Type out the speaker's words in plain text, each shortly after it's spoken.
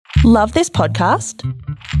Love this podcast?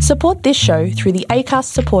 Support this show through the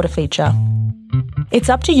Acast supporter feature. It's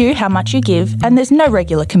up to you how much you give, and there's no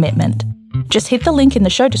regular commitment. Just hit the link in the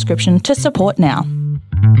show description to support now.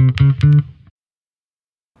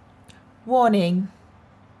 Warning.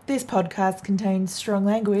 This podcast contains strong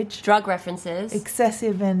language, drug references,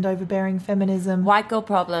 excessive and overbearing feminism, white girl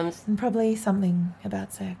problems, and probably something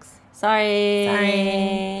about sex.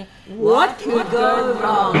 Sorry. What could go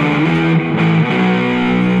wrong?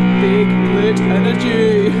 Big clit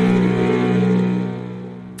energy.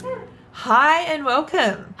 Hi and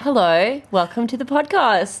welcome. Hello, welcome to the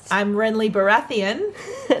podcast. I'm Renly Baratheon.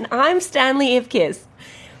 And I'm Stanley Ipkiss.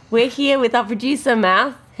 We're here with our producer,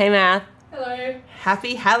 Math. Hey, Math. Hello.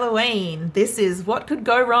 Happy Halloween. This is What Could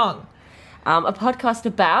Go Wrong. A podcast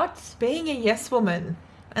about... being a yes woman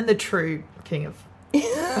and the true king of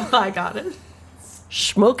my garden.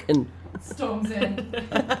 Schmuckin'. Storms in.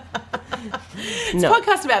 It's a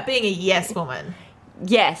podcast about being a yes woman.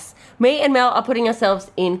 Yes. Me and Mel are putting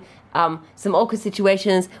ourselves in some awkward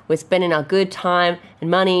situations. We're spending our good time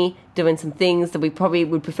and money doing some things that we probably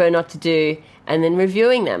would prefer not to do, and then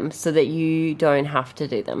reviewing them so that you don't have to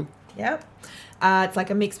do them. Yep. It's like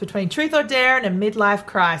a mix between Truth or Dare and a midlife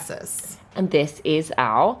crisis. And this is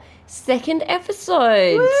our second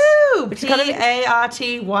episode. Woo! Which is kind of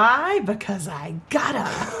P-A-R-T-Y, because I gotta.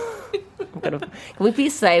 Can we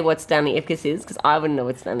please say what Stanley Ipkiss is? Because I wouldn't know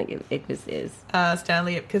what Stanley Ipkiss is.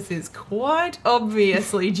 Stanley Ipkiss is quite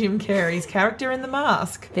obviously Jim Carrey's character in The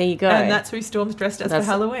Mask. There you go. And that's who Storm's dressed as for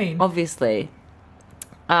Halloween. Obviously.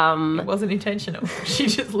 It wasn't intentional. She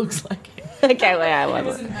just looks like him. Okay, well, I It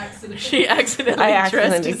was wasn't. an accident. She accidentally, I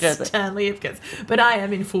accidentally dressed dressed as Stanley Ipkiss. But I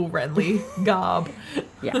am in full Renly garb.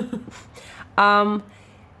 Yeah. What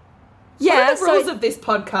Yeah, are the rules of this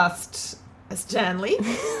podcast, Stanley?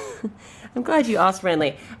 I'm glad you asked,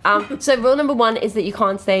 Renly. So rule number 1 is that you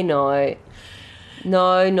can't say no.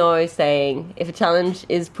 No saying. If a challenge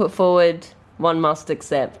is put forward, one must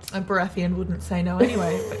accept. A Baratheon wouldn't say no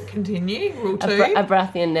anyway, but continue. Rule 2. A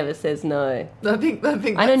Baratheon never says no. I think that's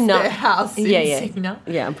I don't know. their house insignia.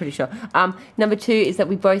 Yeah, I'm pretty sure. Number 2 is that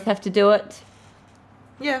we both have to do it.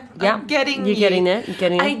 Yeah, Yeah, I'm getting You're you. getting it. You're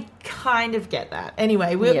getting it. I kind of get that.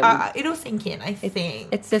 Anyway, it'll sink in, I think.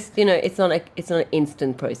 It's just, it's not an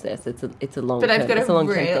instant process. It's a long. But I've got it's a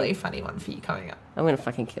long-term really thing. funny one for you coming up. I'm gonna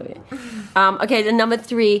fucking kill you. Okay, then number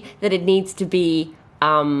 3, that it needs to be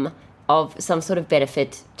of some sort of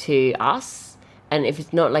benefit to us, and if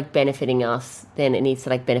it's not like benefiting us, then it needs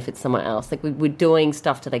to like benefit someone else. Like we're doing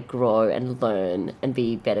stuff to like grow and learn and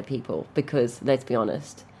be better people, because let's be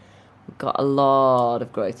honest, we've got a lot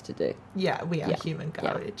of growth to do. Yeah, we are human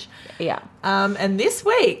garbage. Yeah. And this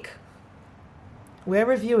week, we're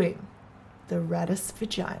reviewing the Raddus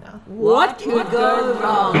Vagina. What could go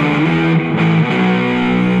wrong?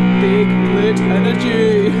 Big clit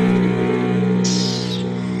energy.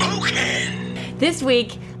 This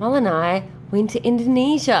week, Mel and I went to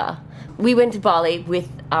Indonesia. We went to Bali with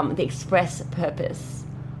the express purpose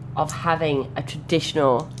of having a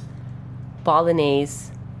traditional Balinese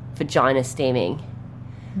vagina steaming.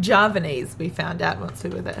 Javanese, we found out once we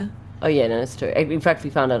were there. Oh yeah, no, it's true. In fact, we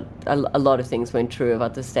found out a lot of things weren't true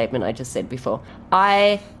about the statement I just said before.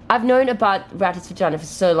 I've known about Raddus Vagina for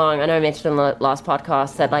so long. I know I mentioned on the last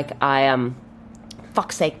podcast that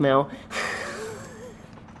fuck's sake, Mel.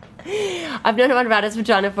 I've known about Raddus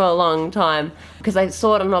Vagina for a long time because I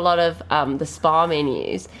saw it on a lot of the spa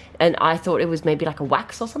menus, and I thought it was maybe like a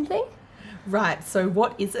wax or something. Right, so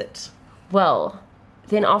what is it? Well,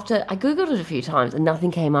 then after I googled it a few times and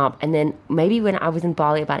nothing came up, and then maybe when I was in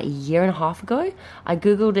Bali about a year and a half ago, I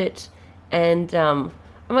googled it, and oh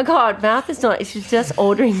my god, Mouth is not. She's just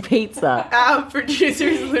ordering pizza. Our producer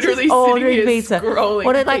is literally sitting Ordering here pizza. scrolling.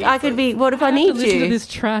 What if, like I could be? What if I need Listen to you? this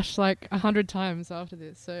trash like 100 times after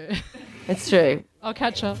this, so It's true. I'll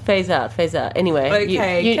catch up. Phase out. Anyway.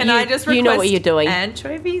 Okay, can I just request you know what you're doing?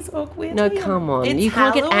 anchovies or quid? No, come on. It's You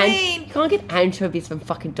can't Halloween. get anchovies from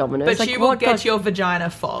fucking Domino's. But Like, you will what get god- your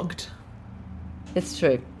vagina fogged. It's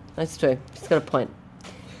true. That's true. She's got a point.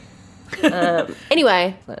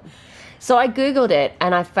 Anyway, so I googled it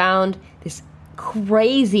and I found this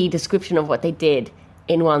crazy description of what they did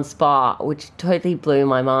in one spa, which totally blew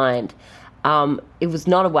my mind. It was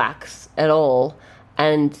not a wax at all,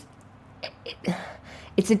 and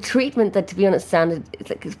it's a treatment that, to be honest, sounded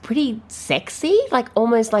it's pretty sexy, like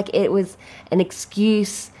almost like it was an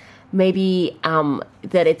excuse, maybe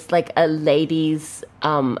that it's like a lady's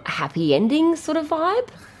happy ending sort of vibe.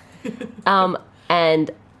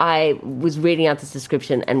 And I was reading out this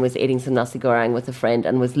description and was eating some nasi goreng with a friend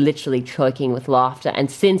and was literally choking with laughter. And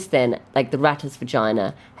since then, like the rattus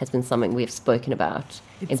vagina has been something we've spoken about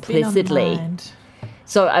implicitly. Been on mind.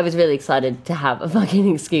 So I was really excited to have a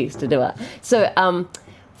fucking excuse to do it. So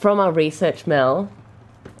from our research, Mel,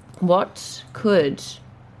 what could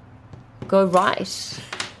go right?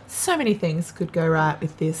 So many things could go right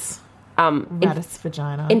with this rattus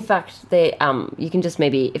vagina. In fact, they you can just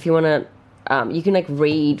maybe, if you want to, you can like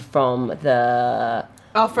read from the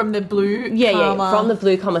from the Blue from the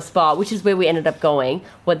Blue Comma Spa, which is where we ended up going,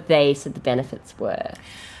 what they said the benefits were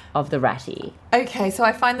of the ratty. Okay, so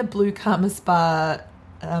I find the Blue Karma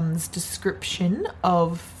Spa's description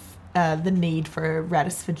of the need for a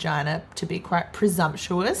rattus vagina to be quite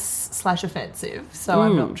presumptuous / offensive. So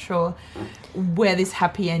I'm not sure where this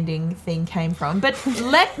happy ending thing came from. But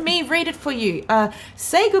let me read it for you.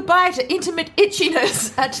 Say goodbye to intimate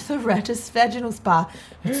itchiness at the rattus vaginal spa.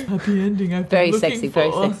 It's happy ending I've Very been looking sexy, for,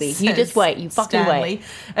 very sexy. You just wait. You fucking Stanley.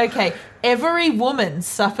 Okay. Every woman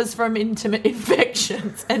suffers from intimate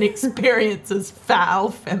infections and experiences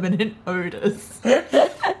foul feminine odors.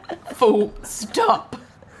 Full stop.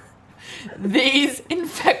 These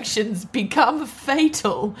infections become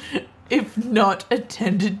fatal if not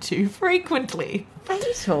attended to frequently.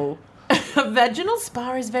 Fatal. A vaginal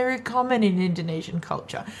spa is very common in Indonesian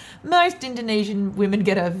culture. Most Indonesian women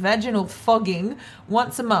get a vaginal fogging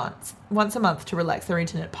once a month to relax their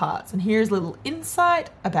intimate parts. And here's a little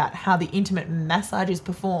insight about how the intimate massage is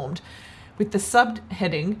performed with the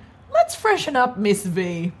subheading, "Let's freshen up Miss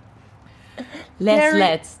V."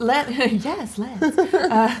 Let's. Yes, let's.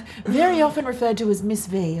 Very often referred to as Miss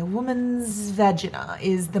V, a woman's vagina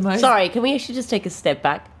is the most... Sorry, can we actually just take a step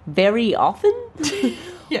back? Very often?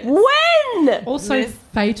 Yes. When? Also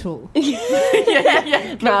fatal.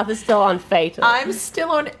 yeah. Mouth is still on fatal. I'm still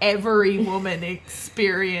on every woman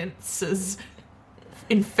experiences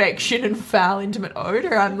infection and foul intimate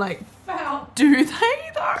odor. I'm like, foul. Do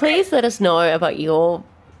they though? Please let us know about your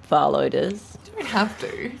foul odors. You don't have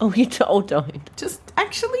to. Oh, you don't. Just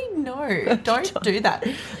actually no, don't do that.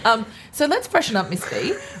 So let's freshen up Miss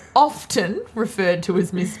V. Often referred to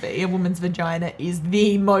as Miss V, a woman's vagina is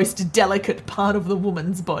the most delicate part of the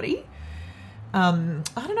woman's body. I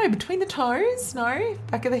don't know, between the toes? No,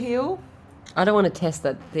 back of the heel. I don't want to test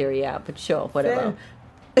that theory out, but sure, whatever.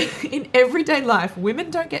 In everyday life, women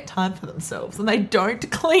don't get time for themselves and they don't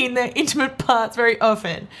clean their intimate parts very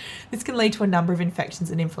often. This can lead to a number of infections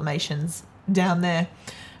and inflammations down there.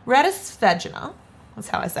 Rattus vagina, that's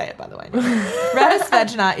how I say it, by the way. Rattus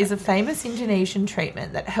vagina is a famous Indonesian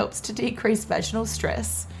treatment that helps to decrease vaginal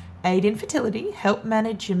stress, aid in fertility, help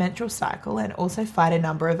manage your menstrual cycle, and also fight a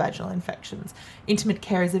number of vaginal infections. Intimate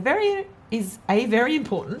care is very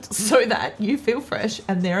important so that you feel fresh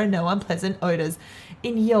and there are no unpleasant odours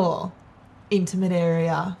in your intimate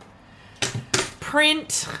area.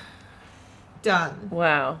 Print. Done.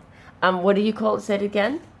 Wow. What do you call it? Say it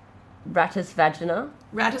again. Rattus vagina.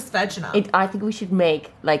 Rattus vagina. I think we should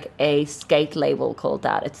make like a skate label called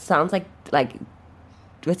that. It sounds like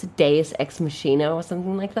what's a Deus Ex Machina or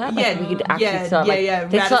something like that? Yeah, like we could actually start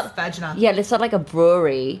Rattus vagina. Yeah, let's start like a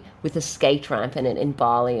brewery with a skate ramp in it in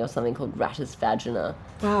Bali or something called Rattus Vagina.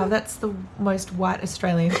 Wow, that's the most white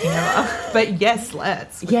Australian thing ever. But yes,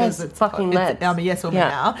 let's. Yes, it's fucking let's. I'm a yes woman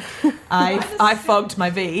now. I fogged my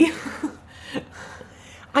V.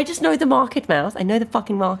 I just know the market, Mouse. I know the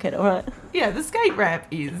fucking market, all right? Yeah, the skate ramp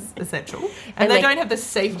is essential. And they don't have the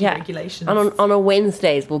safety regulations. And on a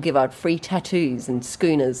Wednesdays, we'll give out free tattoos and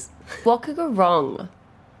schooners. What could go wrong?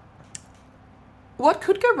 What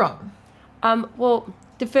could go wrong? Well,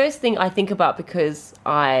 the first thing I think about, because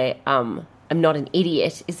I am not an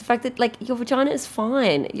idiot, is the fact that, like, your vagina is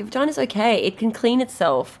fine. Your vagina's okay. It can clean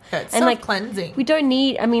itself. Yeah, it's and, self-cleansing. We don't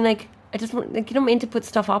need, I mean, like, I just want, like, you're not meant to put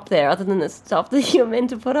stuff up there other than the stuff that you're meant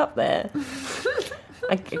to put up there.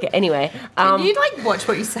 Okay, anyway. Can you, like, watch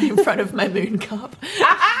what you say in front of my moon cup?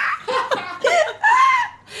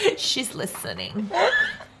 She's listening.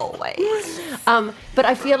 Always. But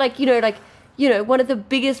I feel like, one of the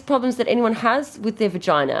biggest problems that anyone has with their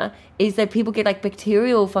vagina is that people get, like,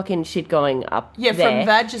 bacterial fucking shit going up there. From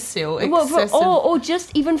Vagisil, excessive. Or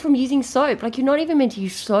just even from using soap. Like, you're not even meant to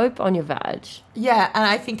use soap on your vag. Yeah, and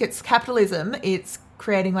I think it's capitalism. It's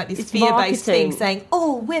creating, like, this fear-based thing saying,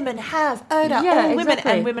 all women have odor, all women.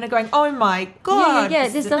 Exactly. And women are going, oh, my God, yeah.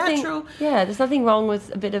 this is nothing, natural. Yeah, there's nothing wrong with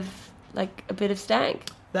a bit of stank.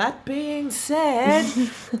 That being said,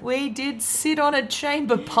 we did sit on a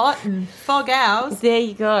chamber pot and fog ours. There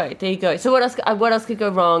you go. So what else could go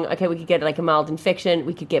wrong? Okay, we could get like a mild infection.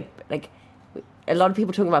 We could get like a lot of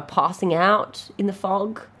people talking about passing out in the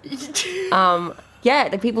fog. Yeah,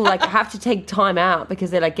 the people like have to take time out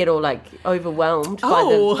because they like get all like overwhelmed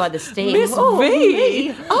by the steam. Miss Oh, V.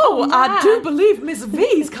 me. Oh, I man. do believe Miss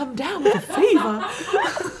V's come down with a fever.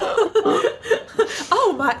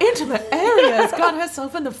 Oh, my intimate area has got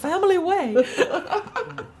herself in the family way.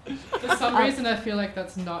 For some reason, I feel like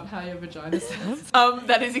that's not how your vagina sounds.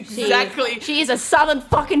 That is exactly. She is a southern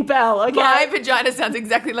fucking belle. Okay. My vagina sounds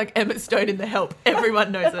exactly like Emma Stone in The Help.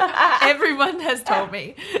 Everyone knows it. Everyone has told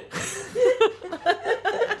me.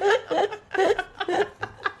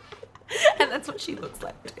 And that's what she looks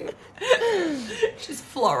like too. She's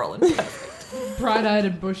floral and perfect. Bright-eyed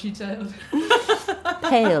and bushy-tailed.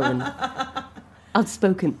 Pale and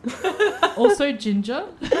outspoken. Also ginger.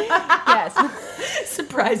 Yes.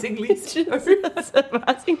 Surprisingly so.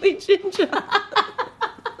 Surprisingly ginger.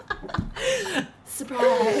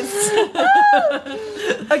 Surprise.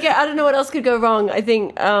 Okay, I don't know what else could go wrong. I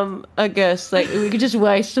think, I guess, like, we could just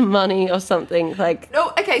waste some money or something. Like, No,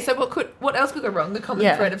 okay, so what else could go wrong? The common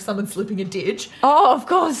Yeah. thread of someone slipping a ditch. oh, of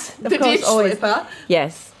course. The ditch slipper.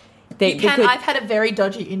 Yes. They could- I've had a very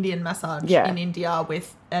dodgy Indian massage Yeah. in India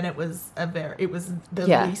and it was the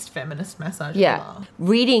Yeah. least feminist massage Yeah, ever.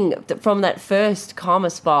 reading from that first Karma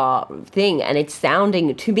Spa thing, and it's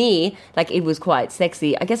sounding to me like it was quite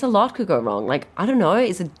sexy. I guess a lot could go wrong. Like, I don't know,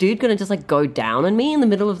 is a dude gonna just like go down on me in the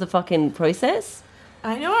middle of the fucking process?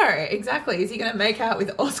 I know, exactly. Is he going to make out with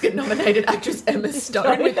Oscar-nominated actress Emma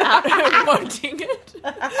Stone without her wanting it?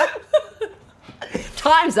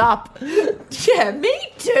 Time's up. Yeah, me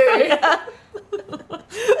too.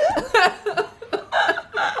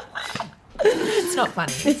 It's not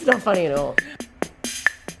funny. It's not funny at all.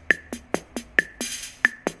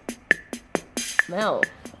 Mel,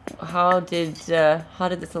 how did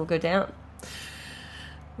this all go down?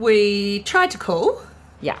 We tried to call.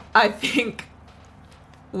 Yeah. I think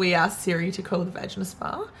we asked Siri to call the Vaginal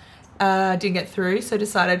Spa. Didn't get through, so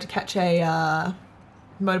decided to catch a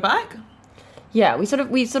motorbike. Yeah, we sort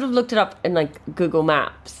of looked it up in like Google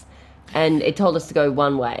Maps, and it told us to go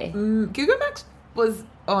one way. Google Maps was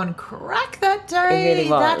on crack that day. It really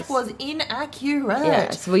was. That was inaccurate.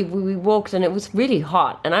 Yeah, so we walked, and it was really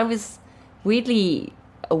hot, and I was weirdly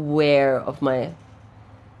aware of my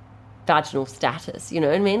vaginal status, you know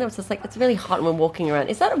what I mean? I was just like, it's really hot and we're walking around.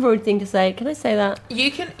 Is that a rude thing to say? Can I say that? You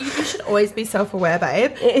should always be self-aware,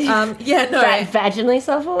 babe. Yeah, no. Vaginally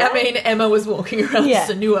self-aware? I mean, Emma was walking around Yeah.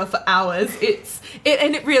 Sanua for hours.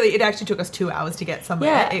 It actually took us 2 hours to get somewhere.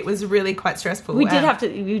 Yeah. It was really quite stressful. we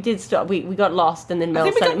did stop. We got lost, and then Mel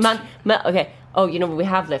think we said, got- Mel, okay. Oh, you know what we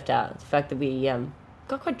have left out? The fact that we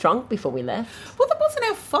got quite drunk before we left. Well, that wasn't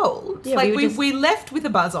our fault. Yeah, like, we were just- we left with a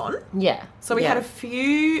buzz on. Yeah. So we yeah. had a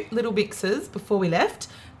few little mixes before we left,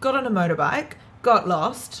 got on a motorbike, got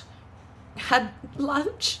lost, had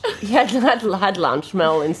lunch. had lunch.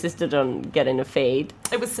 Mel insisted on getting a feed.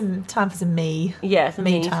 It was some time for some me. Yeah, some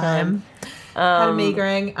Me time. Had a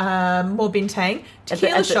meagering, more bintang.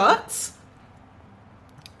 Tequila at the- shots.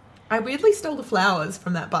 I weirdly stole the flowers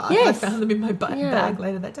from that bar. Yes. I found them in my Yeah. bag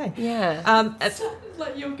later that day. Yeah.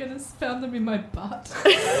 Like you're gonna found them in my butt.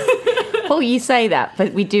 Well, you say that,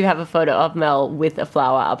 but we do have a photo of Mel with a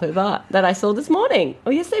flower up her butt that I saw this morning.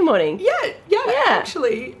 Or yesterday morning. Yeah,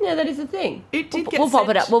 actually. Yeah, that is a thing. It did we'll, get we'll pop it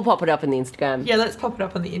sent- up. We'll pop it up in the Instagram. Yeah, let's pop it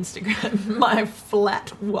up on the Instagram. My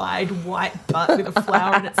flat, wide, white butt with a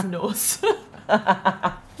flower in its nose.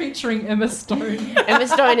 Featuring Emma Stone. Emma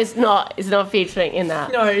Stone is not featuring in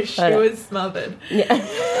that. No, she But, was smothered.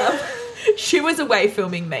 Yeah. She was away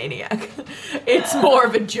filming Maniac. It's more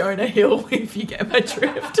of a Jonah Hill, if you get my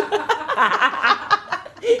drift.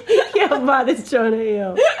 Yeah, but it's Jonah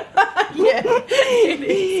Hill. Yeah, it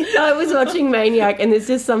is. I was watching Maniac, and there's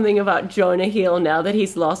just something about Jonah Hill now that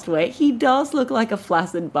he's lost weight. He does look like a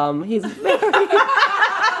flaccid bum. He's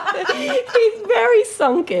very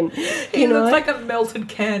sunken. He looks like a melted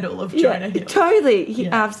candle of Jonah Hill. Totally. He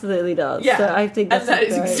Yeah. absolutely does. Yeah, So I think that's and that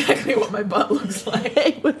is great. exactly what my butt looks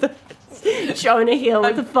like. With the Jonah Hill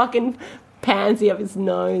with the fucking pansy up his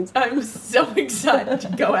nose. I'm so excited to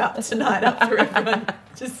go out tonight after everyone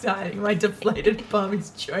deciding my deflated bum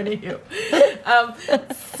is Jonah Hill.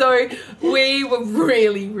 So we were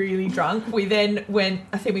really, really drunk. We then went,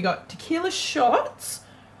 I think we got tequila shots.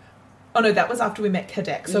 Oh no, that was after we met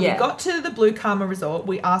Kadek. So Yeah. we got to the Blue Karma Resort.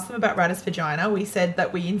 We asked them about Radis Vagina. We said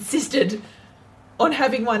that we insisted on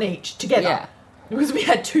having one each together. Yeah. Because we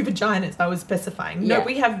had 2 vaginas, I was specifying. No, Yeah.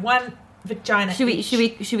 we have one vagina each.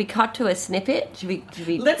 Should we cut to a snippet? Should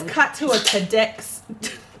we Let's cut to a Kadek's...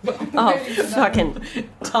 Oh, fucking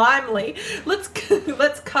timely. Let's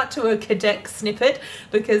cut to a Kadek snippet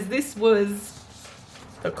because this was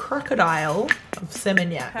a crocodile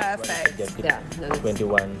Seminyak. Perfect. Just Yeah. No, that's,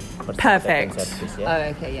 21. Perfect. oh,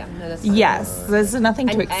 okay. Yeah. No, that's Yes, there's nothing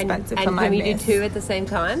too And, expensive and for my can we do miss. 2 at the same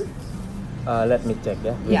time? Let me check.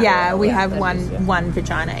 Yeah. Yeah, we have that is, one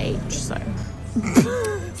vagina each, so.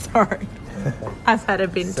 Sorry. I've had a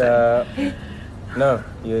binge. So, no,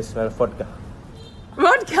 you smell vodka.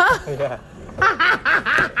 Vodka! Yeah.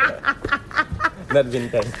 Not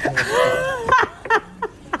vintage.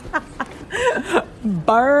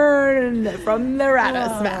 Burn from the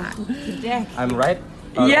Radisson. I'm right.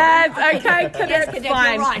 Yes, okay, Cadet, Cadet,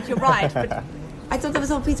 fine. you're right. But I thought that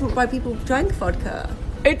was all why people drank vodka.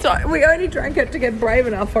 We only drank it to get brave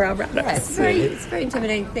enough for our Yeah, Radisson. it's a very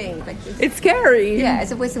intimidating thing. Like, It's scary. yeah,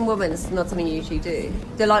 as a Western woman, it's not something you usually do.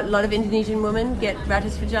 Do a lot of Indonesian women get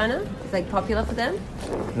ratus vagina? It's like popular for them?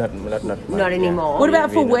 Not Not anymore. What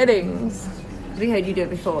about for Really? weddings? We heard you do it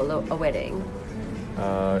before a wedding.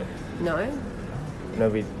 No? No,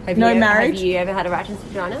 we. Have No you marriage? Have you ever had a ratus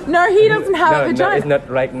vagina? No, he doesn't have a No, vagina. it's not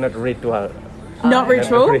like not ritual. Not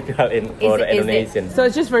ritual? Not ritual for Is it- Indonesian. So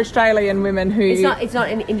it's just for Australian women who. It's not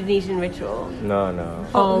an Indonesian ritual. No.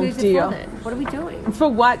 Oh, Who's dear. it for then? What are we doing? For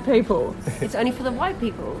white people. It's only for the white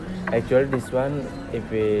people. Actually, this one, if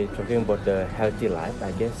we talking about the healthy life, I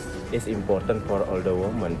guess it's important for older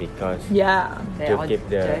women because Yeah. They to are keep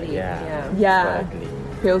the dirty. Yeah. exactly.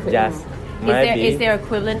 Filthy. Just maybe. Is there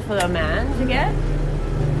equivalent for a man to get?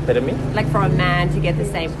 Pardon me? Like for a man to get the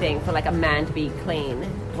same thing, for like a man to be clean.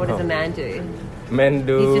 What does a Oh. man do? Men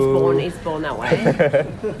do. He's born that way. What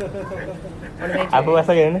do they do? Apa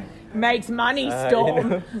bahasa Makes money, you Storm.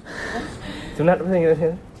 know. Sunat apa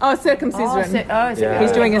sih? Oh, circumcision. Yeah.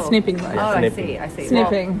 He's doing a cool. snipping motion. Oh, Snipping. I see.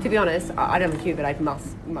 Snipping. Well, to be honest, I don't have a but I'd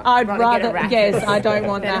I'd get a rather, rash. yes, I don't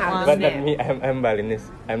want Then that have one. But Snip. not me. I'm Balinese.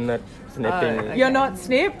 I'm not snipping. okay. You're not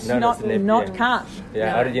snipped, No, not snipped, not yeah. cut.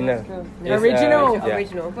 Yeah, No. original. No. It's, Original. yeah.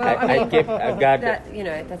 Original. Well, I keep a guard. That,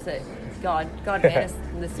 that's it. God made us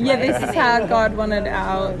this way. Yeah, this is how God wanted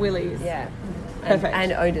our willies. Yeah. Perfect.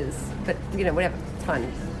 And odors. But, whatever. It's fine.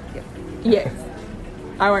 Yep. Yes.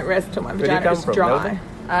 I won't rest till my Where do you vagina come is from, dry.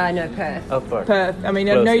 Melbourne? No, Perth. Oh, Perth. Perth. I mean,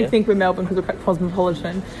 I Close, know you yeah? think we're Melbourne because we're quite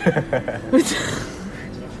cosmopolitan.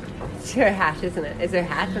 It's your hat, isn't it? Is it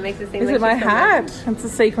hat that makes it seem Is like it my she's from hat? It's a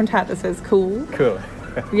sequined hat that says cool. Cool.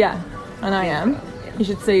 Yeah, and I am. You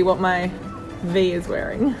should see what my V is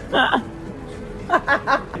wearing.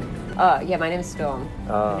 Oh, yeah, my name's Storm.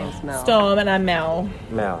 My name's Mel. Storm and I'm Mel.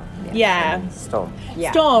 Mel. Yeah. Storm.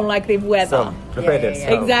 Yeah. Storm like the weather. Storm. Yeah, yeah, yeah.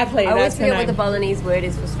 Storm. Exactly. I always That's her forget what the name. Balinese word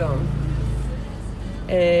is for storm.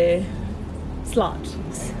 Slut.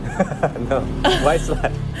 No. Why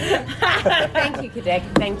slut? Thank you, Kadek.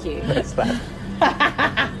 Thank you. Slut.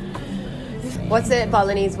 What's the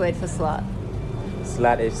Balinese word for slut?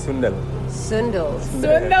 Slut is sundal. Sundal.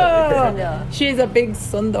 Sundo. Sundal. She's a big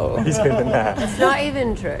sundo. It's not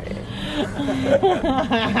even true.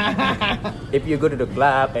 If you go to the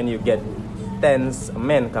club and you get 10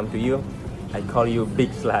 men come to you, I call you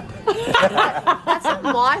big slut. That's not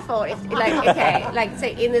my fault. If,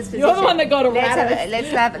 say in this position, You're the one that got a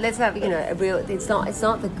let's ratus. have a real. It's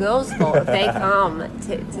not the girl's fault if they come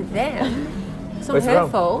to them. It's not What's her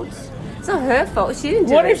wrong? fault. It's not her fault. She didn't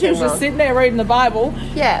do What if she anything was just wrong. sitting there reading the Bible?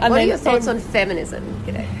 Yeah. and What are then your thoughts on feminism?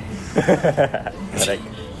 G'day. Correct.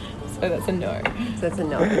 So that's a no. So that's a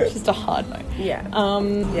no. It's just a hard no. Yeah.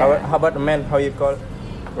 How about a man? How you call?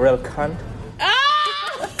 Real cunt?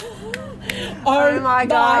 Oh my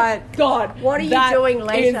God. God. What are you That doing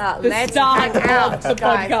later? is the Let's start hang out, of the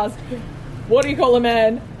guys. podcast. What do you call a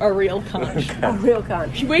man? A real cunt. A real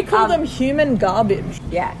cunt. We call them human garbage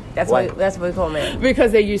Yeah. That's Why? what we call men.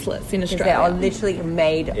 because they're useless in Because they are Australia. literally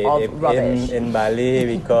made of rubbish. In Bali,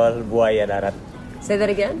 we call buaya darat. Say that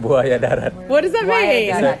again. Buaya darat. What does that Why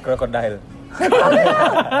mean? is It's a crocodile.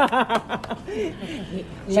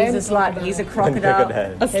 She's a slut. He's a crocodile.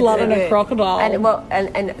 Crocodile. A slut and a Good. crocodile.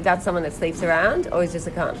 And that's someone that sleeps around, or is just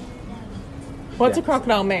a cunt? What's a Yeah.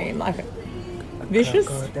 crocodile mean? Like vicious?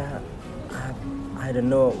 Crocodile. I don't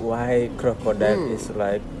know why crocodile is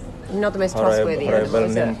like Not the most horrible, trustworthy horrible animal,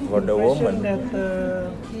 is name it? for the woman.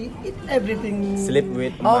 He eat everything. Sleep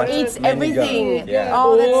with Oh, much eats many everything. girls. Yeah.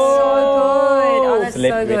 Oh, that's so good. Oh, that's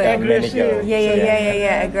Sleep so with good. many girls.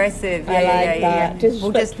 Yeah. Aggressive. Yeah, I like yeah. that.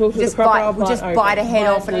 We'll Disrespectful to the crocodile we'll just part bite a open. head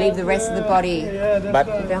off and leave the rest of the body But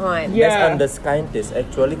behind. Yeah. based on the scientists,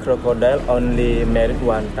 actually crocodile only married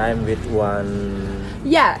one time with one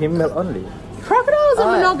Yeah. female only. Crocodiles are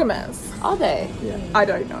Oh. monogamous. Are they? I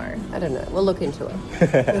don't know. I don't know. We'll look into it.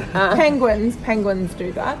 Penguins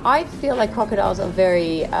do that. I feel like crocodiles are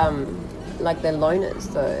very, like they're loners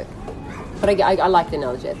though. But I like the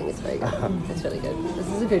analogy. I think it's very good. It's really good. This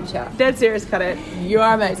is a good chat. Dead serious, Kadek. You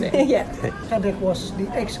are amazing. Yeah. Kadek was the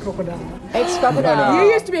ex-crocodile. Ex-crocodile.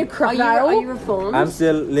 You used to be a crocodile. Are you reformed? I'm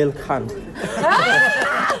still Lil Cunt.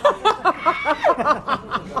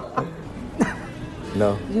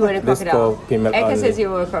 No. You weren't a This crocodile. for female Eka only. says you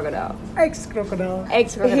were a crocodile. Ex-crocodile.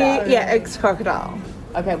 Ex-crocodile. Ex-crocodile.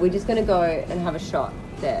 Okay, we're just going to go and have a shot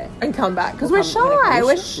there. And come back, because we're We'll come back. shy.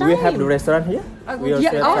 We're shy. We have the restaurant here. We also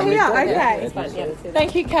yeah, have oh, family here, food. okay. It's fine, yeah, let's do that.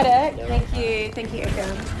 Thank you, Kadek. Thank you. Thank you, Eka.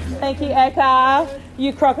 Thank you, Eka.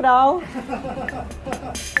 You crocodile.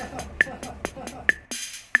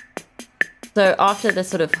 So after the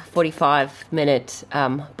sort of 45-minute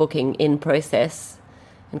booking in process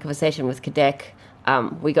and conversation with Kadek,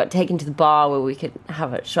 we got taken to the bar where we could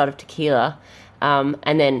have a shot of tequila,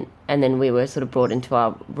 and then we were sort of brought into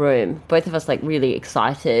our room. Both of us like really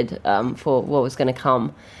excited for what was going to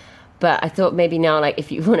come. But I thought maybe now, like,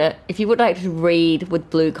 if you would like to read what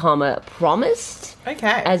Blue Karma promised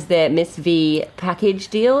Okay. as their Miss V package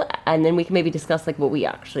deal, and then we can maybe discuss like what we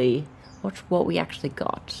actually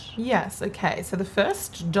got. Yes, okay. So the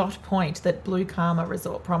first dot point that Blue Karma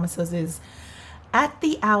Resort promises is, at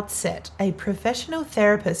the outset, a professional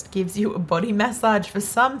therapist gives you a body massage for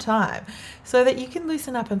some time so that you can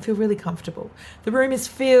loosen up and feel really comfortable. The room is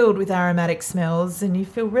filled with aromatic smells and you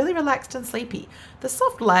feel really relaxed and sleepy. The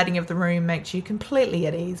soft lighting of the room makes you completely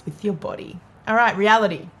at ease with your body. All right,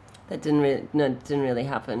 reality. That didn't really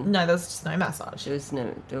happen. No, there was just no massage. There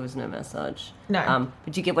was no massage. No.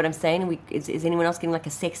 But you get what I'm saying? Is anyone else getting like a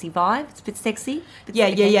sexy vibe? It's a bit sexy.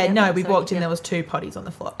 Yeah. No, we So, walked in, yeah. there was 2 potties on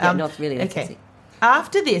the floor. Yeah, not really that okay. sexy.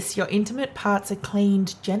 After this, your intimate parts are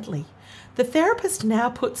cleaned gently. The therapist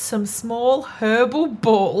now puts some small herbal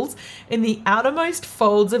balls in the outermost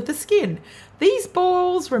folds of the skin. These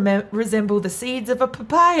balls resemble the seeds of a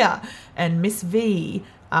papaya, and Miss V,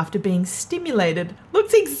 after being stimulated,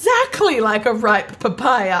 looks exactly like a ripe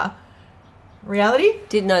papaya. Reality?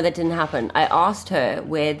 No, that didn't happen. I asked her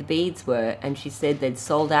where the beads were, and she said they'd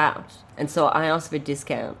sold out. And so I asked for a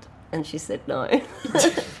discount, and she said no.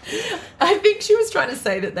 I think she was trying to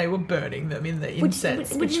say that they were burning them in the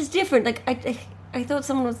incense. which is different. Like I thought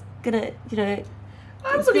someone was gonna, I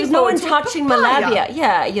was there looking was no one forward to a touching my papaya.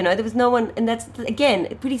 labia. Yeah, there was no one, and that's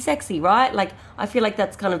again pretty sexy, right? Like I feel like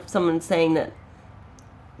that's kind of someone saying that,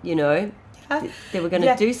 they were going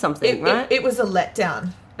to do something, right? It was a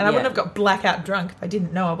letdown. And I Yeah. wouldn't have got blackout drunk if I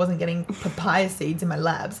didn't know I wasn't getting papaya seeds in my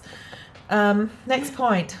labs. Next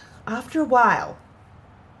point. After a while,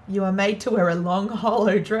 you are made to wear a long,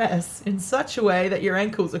 hollow dress in such a way that your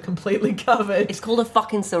ankles are completely covered. It's called a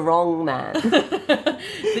fucking sarong, man.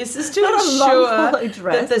 This is to Not a long, ensure hollow that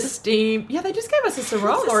dress. the steam... Yeah, they just gave us a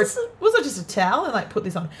sarong, or was it just a towel and put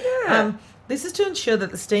this on? Yeah. This is to ensure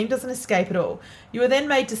that the steam doesn't escape at all. You are then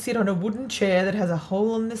made to sit on a wooden chair that has a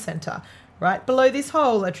hole in the centre. Right below this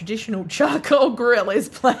hole, a traditional charcoal grill is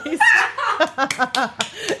placed.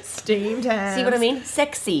 Steamed hands. See what I mean?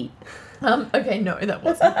 Sexy. Okay, no, that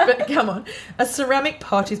wasn't. But come on. A ceramic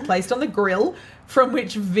pot is placed on the grill from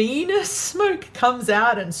which Venus smoke comes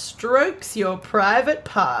out and strokes your private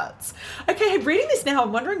parts. Okay, reading this now,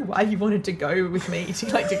 I'm wondering why you wanted to go with me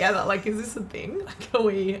together. Like, is this a thing? Like, are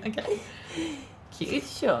we... Okay. Cute.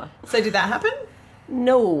 Sure. So did that happen?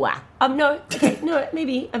 No. No. Okay. No.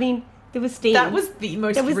 Maybe. I mean, there was steam. That was the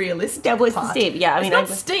most realistic That was part. the steam. Yeah. I mean, it's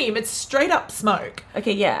not steam. It's straight up smoke.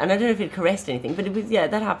 Okay. Yeah. And I don't know if it caressed anything, but it was. Yeah.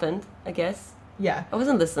 That happened. I guess. Yeah. I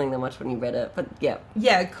wasn't listening that much when you read it, but yeah.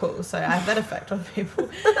 Yeah, cool. So I have that effect on people.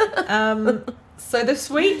 So the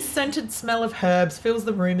sweet scented smell of herbs fills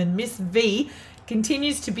the room, and Miss V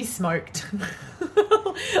continues to be smoked.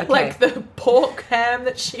 Like the pork ham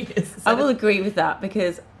that she is. I will agree with that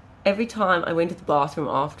because every time I went to the bathroom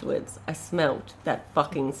afterwards, I smelt that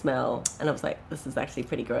fucking smell, and I was like, "This is actually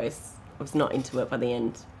pretty gross." I was not into it by the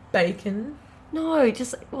end. Bacon. No,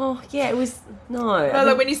 just it was no. Well,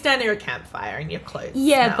 like when you stand near a campfire and your clothes.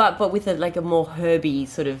 Yeah, smell. but with a more herby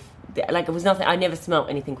sort of like it was nothing. I never smelt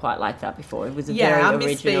anything quite like that before. It was a very our original.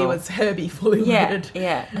 Miss V was Herbie fully yeah, loaded.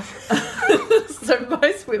 yeah. So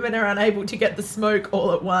most women are unable to get the smoke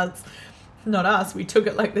all at once. Not us. We took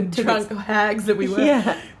it like the drunk hags that we were.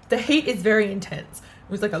 Yeah. The heat is very intense.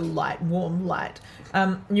 It was like a light, warm light.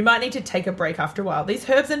 You might need to take a break after a while. These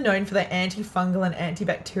herbs are known for their antifungal and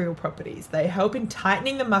antibacterial properties. They help in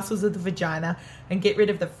tightening the muscles of the vagina and get rid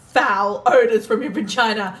of the foul odours from your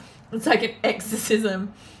vagina. It's like an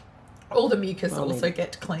exorcism. All the mucus also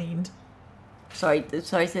get cleaned. Sorry,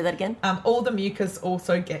 say that again. All the mucus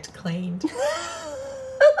also get cleaned.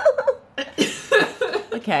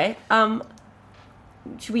 Okay.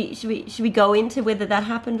 Should we go into whether that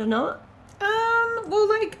happened or not? Well,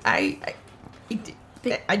 like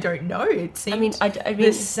I don't know. It seemed I the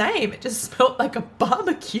mean, same. It just smelled like a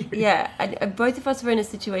barbecue. yeah, both of us were in a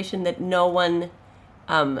situation that no one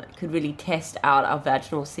could really test out our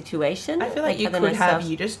vaginal situation. I feel like you and then could have. started-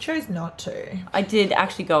 You just chose not to. I did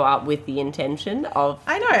actually go out with the intention of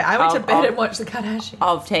I know. I went to bed and watched the Kardashians.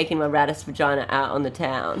 of taking my Radis vagina out on the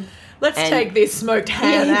town. Let's and- take this smoked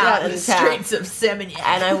ham Yeah, out in in the the town. streets of Seminyak.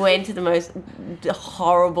 And I went to the most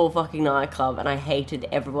horrible fucking nightclub, and I hated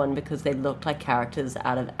everyone because they looked like characters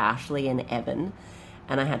out of Ashley and Evan,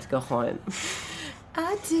 and I had to go home.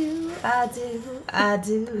 I do.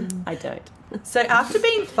 I don't. So after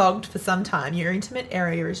being fogged for some time, your intimate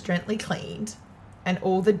area is gently cleaned and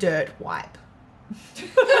all the dirt wipe.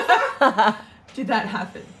 Did that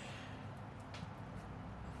happen?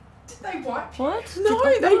 Did they wipe? What? No,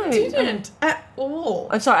 No. they didn't at all.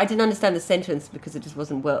 I'm sorry, I didn't understand the sentence because it just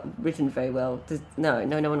wasn't written very well. No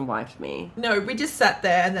one wiped me. No, we just sat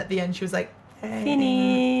there and at the end she was like, "Thanks,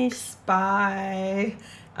 Finish. bye."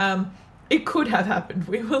 It could have happened.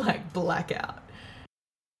 We were like blackout.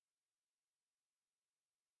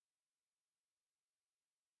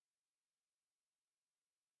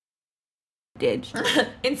 Did.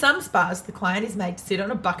 In some spas, the client is made to sit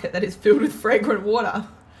on a bucket that is filled with fragrant water.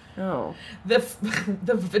 Oh. The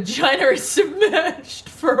vagina is submerged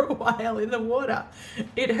for a while in the water.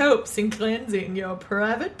 It helps in cleansing your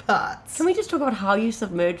private parts. Can we just talk about how you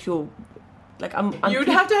submerge your... Like, You would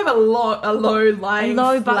have to have a low lying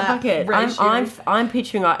flat bucket. ratio. I'm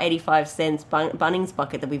picturing our 85 cents Bunnings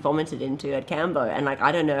bucket that we vomited into at Cambo, and like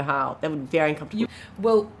I don't know how. That would be very uncomfortable.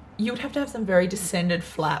 Well, you would have to have some very descended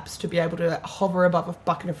flaps to be able to hover above a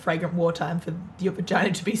bucket of fragrant water and for your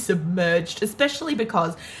vagina to be submerged, especially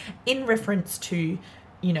because in reference to,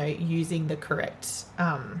 using the correct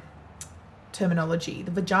terminology,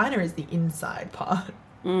 the vagina is the inside part,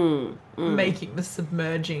 making the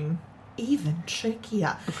submerging even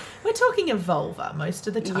trickier. We're talking a vulva. Most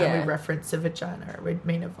of the time Yeah. we reference a vagina, we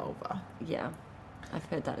mean a vulva. Yeah, I've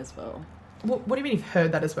heard that as well. What do you mean you've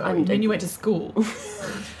heard that as well? I You mean, mean you went to school?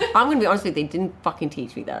 I'm going to be honest with you, they didn't fucking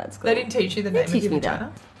teach me that at school. They didn't teach you the name of teach your me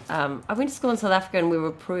vagina? that. I went to school in South Africa and we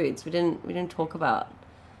were prudes. We didn't talk about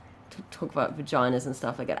vaginas and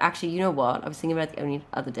stuff like that. Actually, you know what? I was thinking about it the only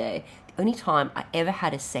other day. The only time I ever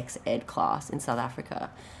had a sex ed class in South Africa,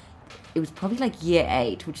 it was probably like year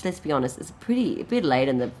 8, which, let's be honest, is a bit late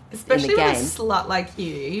in the Especially in the with game. a slut like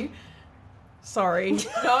you. Sorry.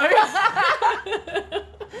 No.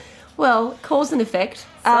 Well, cause and effect.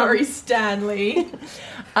 Sorry, Stanley.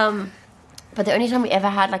 But the only time we ever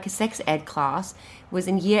had like a sex ed class was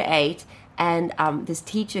in year 8, and this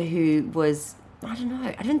teacher who was, I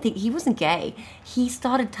don't think, he wasn't gay. He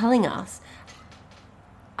started telling us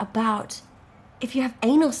about if you have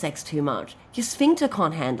anal sex too much, your sphincter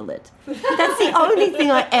can't handle it. That's the only thing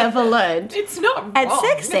I ever learned It's not wrong. at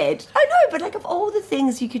sex ed. I know, but like of all the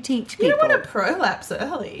things you could teach people. You don't want to prolapse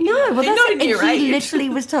early. No, well, You're that's not in and year he 8. literally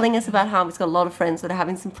was telling us about how he's got a lot of friends that are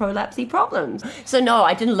having some prolapsy problems. So no,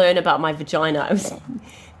 I didn't learn about my vagina. I was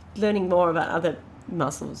learning more about other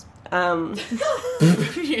muscles.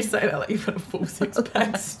 You say that like you've got a full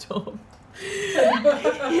 6-pack storm.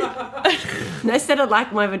 And I said I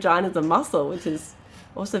like my vagina as a muscle, which is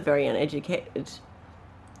also very uneducated.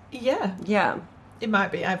 Yeah, Yeah, it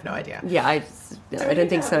might be. I have no idea. yeah. I don't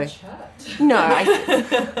think so. No,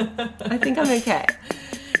 I think I'm okay.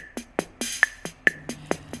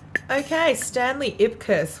 Okay, Stanley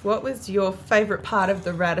Ipkiss, what was your favourite part of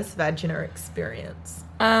the Radis Vagina experience?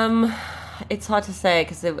 It's hard to say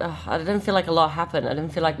because I don't feel like a lot happened. I don't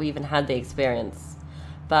feel like we even had the experience.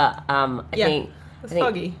 But I think It's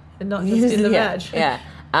foggy and not just in the vag. Yeah.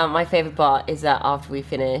 My favourite part is that after we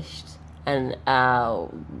finished and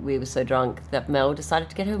we were so drunk that Mel decided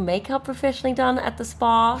to get her makeup professionally done at the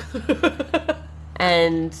spa.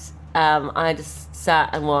 And I just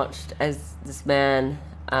sat and watched as this man...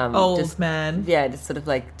 Old man. Yeah, just sort of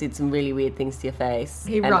like did some really weird things to your face.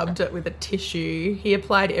 He And- rubbed it with a tissue. He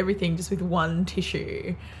applied everything just with one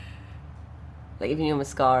tissue, Like even your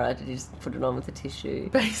mascara, did you just put it on with a tissue?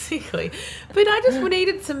 basically. But I just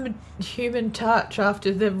needed some human touch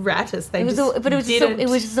after the Radis. They It was, just but it was didn't. it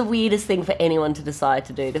was just the weirdest thing for anyone to decide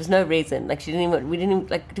to do. There was no reason. Like we didn't even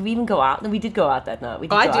like. Did we even go out? No, we did go out that night. We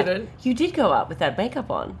did I go out. didn't. You did go out with that makeup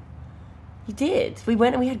on. You did. We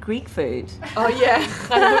went and we had Greek food. Oh yeah,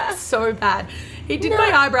 I looked so bad. He did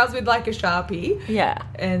my eyebrows with like a Sharpie. Yeah.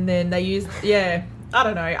 And then they used, I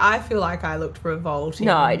don't know. I feel like I looked revolting.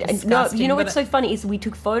 No, and no. disgusting, You know but what's so funny is we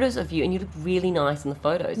took photos of you and you look really nice in the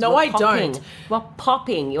photos. No, You were I popping. don't. You were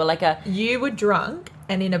popping. You were like a. You were drunk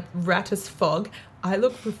and in a Radis fog. I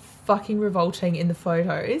look fucking revolting in the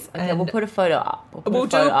photos. Okay, and we'll put a photo up. we'll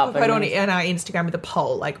do a photo on it. our Instagram with a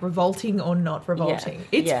poll, like revolting or not revolting.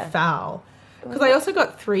 Yeah, It's yeah. foul. Because I also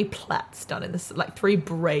got 3 plaits done in this, like 3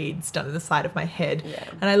 braids done in the side of my head, Yeah.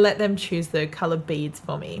 and I let them choose the colour beads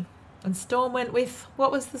for me. And Storm went with,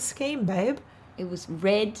 what was the scheme, babe? It was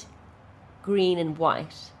red, green, and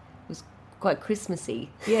white. It was quite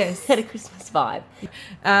Christmassy. Yes. It had a Christmas vibe.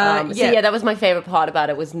 Yeah. So yeah, that was my favourite part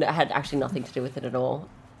about it. Had actually nothing to do with it at all.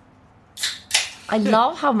 I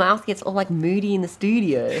love how Mouth gets all like moody in the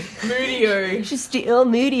studio. Moody-o. She's still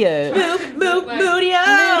moody-o. Moody-o.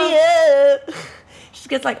 Moody-o. She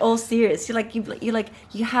gets like all serious. You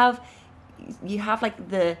have like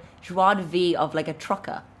the joie de vie of like a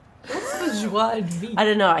trucker. What's the joie de vie? I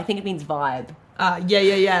don't know. I think it means vibe.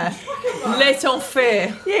 Yeah. Laissons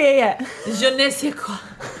faire. Yeah. Je ne sais quoi.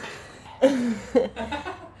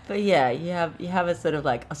 But yeah, you have a sort of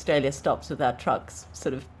like Australia stops without trucks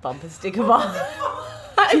sort of bumper sticker bar.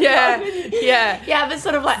 Yeah. You have a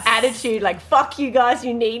sort of like attitude like, fuck you guys,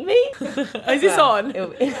 you need me. Is this on?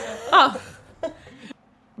 Oh.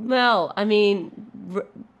 Mel, I mean,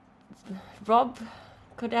 Rob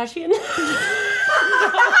Kardashian?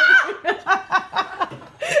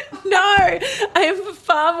 No, I am a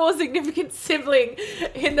far more significant sibling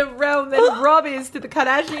in the realm than Rob is to the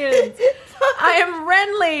Kardashians. I am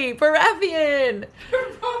Renly Baratheon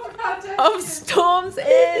of Storm's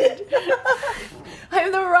End. I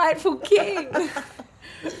am the rightful king.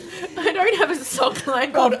 I don't have a sock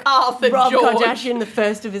line called Arthur Rob George. Kardashian, the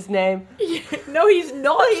first of his name. No, he's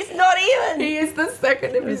not. He's not even. He is the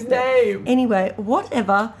second of his name. Anyway,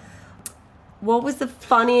 whatever. What was the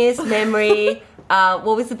funniest memory?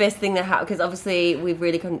 What was the best thing that happened? Because obviously we've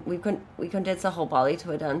really we condensed the whole Bali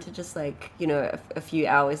tour down to just like, you know, a few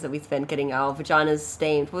hours that we spent getting our vaginas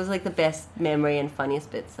steamed. What was like the best memory and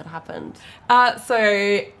funniest bits that happened?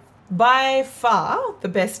 So by far the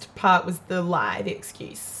best part was the lie, the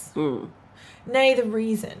excuse. Nay, the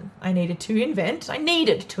reason I needed to invent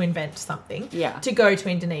something to go to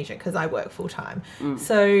Indonesia because I work full time.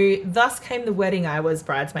 So thus came the wedding I was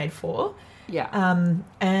bridesmaid for. Yeah.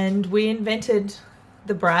 And we invented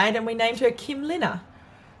the bride and we named her Kim Linna.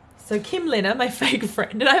 So Kim Linna, my fake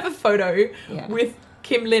friend, and I have a photo with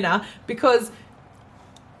Kim Linna because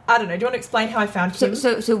I don't know. Do you want to explain how I found Kim?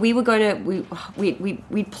 So we were going to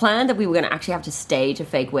we planned that we were going to actually have to stage a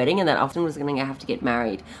fake wedding, and that Austin was going to have to get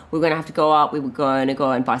married. We were going to have to go up. We were going to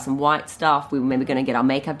go and buy some white stuff. We were maybe going to get our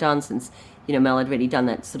makeup done since, you know, Mel had already done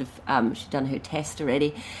that sort of, she'd done her test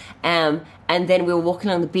already. And then we were walking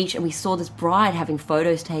along the beach and we saw this bride having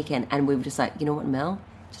photos taken, and we were just like, you know what, Mel,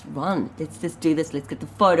 just run. Let's just do this. Let's get the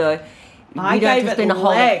photo. I gave it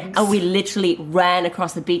legs. And we literally ran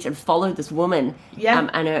across the beach and followed this woman and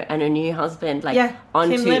her new husband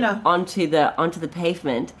onto the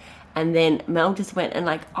pavement. And then Mel just went and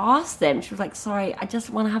like asked them. She was like, sorry, I just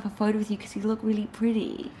want to have a photo with you because you look really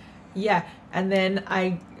pretty. Yeah. And then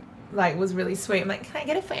I was really sweet. I'm like, can I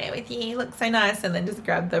get a photo with you? You look so nice. And then just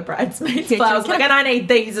grabbed the bridesmaids flowers. And I need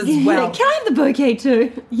these as well. Can I have the bouquet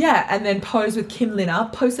too? Yeah. And then posed with Kim Linna,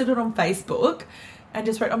 posted it on Facebook. And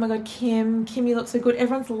just wrote, oh my God, Kim, you look so good.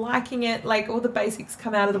 Everyone's liking it. Like, all the basics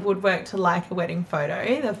come out of the woodwork to like a wedding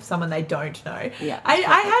photo of someone they don't know. Yeah. I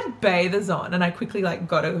had bathers on and I quickly,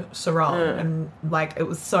 got a sarong and, it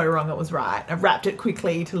was so wrong it was right. I wrapped it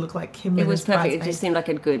quickly to look like Kim. It was perfect. It just seemed like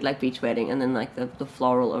a good, beach wedding. And then, the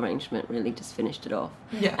floral arrangement really just finished it off.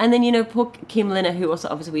 Yeah. And then, poor Kim Linna, who also,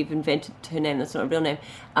 obviously, we've invented her name. That's not a real name.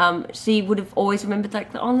 She would have always remembered,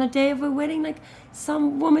 on the day of her wedding,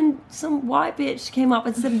 some woman, some white bitch came up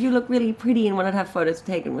and said, you look really pretty, and wanted to have photos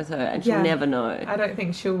taken with her, and she'll never know. I don't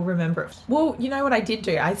think she'll remember it. Well, you know what I did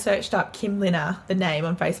do? I searched up Kim Linna, the name,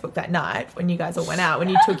 on Facebook that night when you guys all went out, when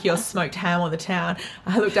you took your smoked ham on the town.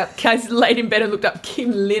 I laid in bed and looked up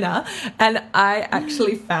Kim Linna, and I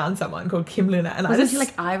actually found someone called Kim Linna. And Wasn't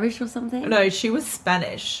she Irish or something? No, she was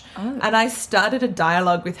Spanish. Oh. And I started a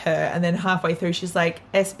dialogue with her, and then halfway through she's like,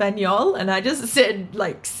 Espanol? And I just said,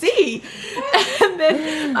 sí. And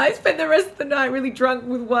then I spent the rest of the night really drunk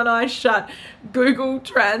with one eye shut, Google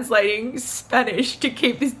translating Spanish to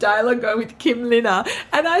keep this dialogue going with Kim Linna.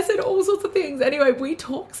 And I said all sorts of things. Anyway, we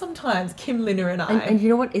talk sometimes, Kim Linna and I. And you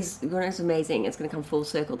know what is amazing? It's going to come full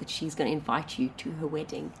circle that she's going to invite you to her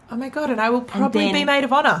wedding. Oh my God, and I will probably be maid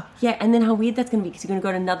of honour. Yeah, and then how weird that's going to be, because you're going to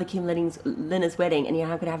go to another Kim Linna's wedding, and you're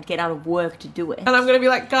going to have to get out of work to do it. And I'm going to be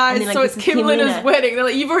like, guys, so it's Kim Linna's wedding. They're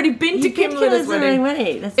like, you've already been to Kim Linna's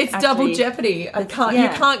wedding. It's double jeopardy. You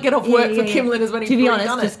can't get off work for Kim Linna's wedding. To be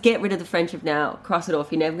honest, just get rid of the friendship now. Cross it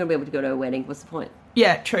off. You're never going to be able to go to a wedding. What's the point?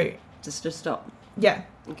 Yeah, true. Just stop. Yeah.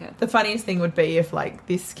 Okay. The funniest thing would be if, like,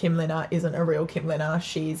 this Kim Linner isn't a real Kim Linner.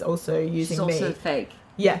 She's also using She's also me. fake.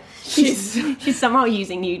 Yeah. She's She's somehow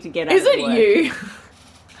using you to get out Is of it work.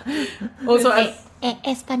 you? Also,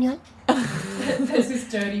 Espanol? There's this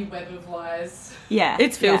dirty web of lies. Yeah.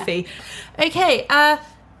 it's filthy. Okay,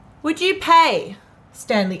 would you pay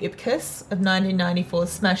Stanley Ipkiss of 1994's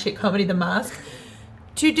smash hit comedy The Mask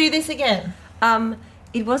to do this again?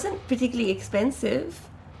 It wasn't particularly expensive,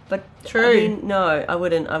 but True. I mean, no, I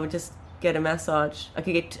wouldn't. I would just get a massage. I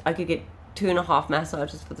could get 2.5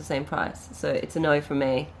 massages for the same price. So it's a no from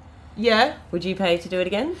me. Yeah. Would you pay to do it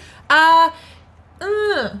again?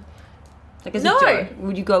 Like as No. a joke?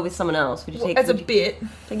 Would you go with someone else? Would you take As a would you- bit.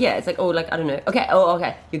 Like, yeah, it's like, oh, like I don't know. Okay,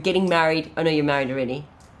 okay. You're getting married. Oh no, you're married already.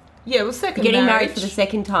 Yeah, well, second Getting marriage. married for the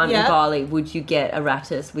second time Yeah. in Bali. Would you get a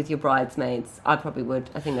ratus with your bridesmaids? I probably would.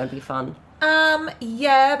 I think that'd be fun.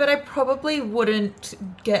 Yeah, but I probably wouldn't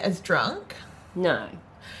get as drunk. No,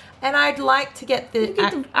 And I'd like to get the... you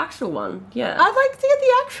get the actual one. Yeah. I'd like to get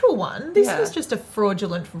the actual one. This Yeah. was just a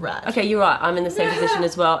fraudulent rat. Okay, you're right. I'm in the same position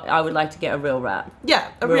as well. I would like to get a real rat. Yeah,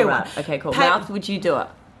 a real rat. one. Okay, cool. Pay- Mouth, would you do it?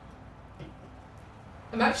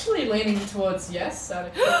 I'm actually leaning towards yes out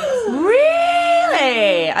of curiosity.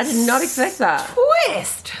 Really? I did not expect that.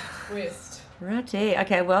 Twist. Twist. Ratty.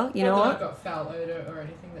 Okay, well, you know Not that what? I've got foul odour or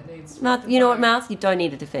anything that needs... Mouth, you know what, Mouth? You don't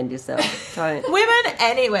need to defend yourself. Don't. Women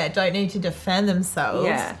anywhere don't need to defend themselves.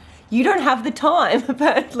 Yeah. You don't have the time,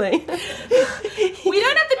 apparently. We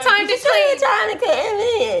don't have the time to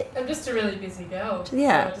clean. I'm just a really busy girl.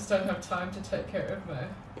 Yeah. So I just don't have time to take care of my...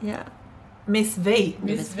 Yeah. Miss V.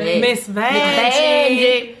 Miss V. Miss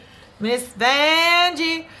Vanjie. Miss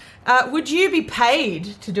Vanjie. Would you be paid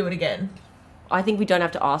to do it again? I think we don't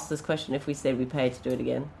have to ask this question if we said we paid to do it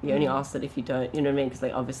again. You only ask it if you don't. You know what I mean? Because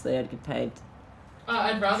like obviously I'd get paid.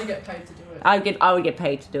 I'd rather get paid to do it. I would get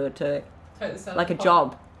paid to do it too, Take this out like a of the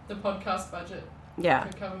job. The podcast budget Yeah.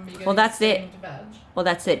 could cover me getting Well, that's it. steamed badge. Well,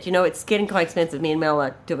 that's it. You know, it's getting quite expensive. Me and Mel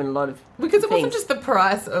are doing a lot of Because it wasn't things. just the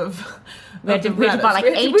price of... We had to of buy like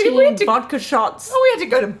radish. 18 we had to, vodka shots. Oh, we had to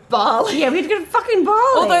go to Bali. Yeah, we had to go to fucking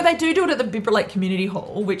Bali. Although they do it at the Bibra Lake Community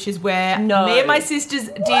Hall, which is where No. me and my sisters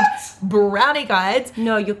did brownie guides.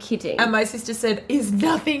 No, you're kidding. And my sister said, "Is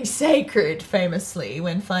nothing sacred?" famously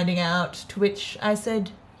when finding out. To which I said,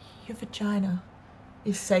 "Your vagina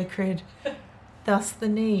is sacred. Thus the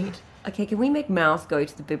need." Okay, can we make Mouth go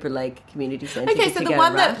to the Bibra Lake Community Centre? Okay, just so to the get a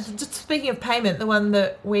one rat? that, just speaking of payment, the one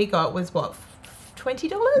that we got was what,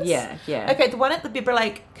 $20? Yeah, yeah. Okay, the one at the Bibra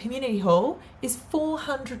Lake Community Hall is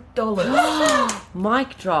 $400.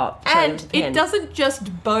 Mic drop. And Turn pen. it doesn't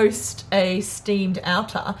just boast a steamed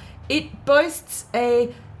outer, it boasts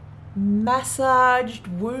a massaged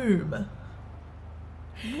womb.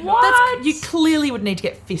 What? You clearly would need to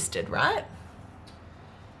get fisted, right?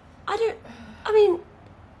 I mean,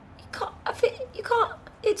 you can't.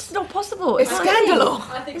 It's not possible. It's not a thing. scandalous.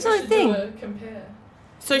 I think It's we not a should thing. do a compare.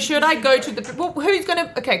 So should I go to the... Well, who's going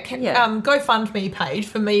to... Okay, Yeah. GoFundMe page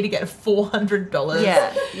for me to get a $400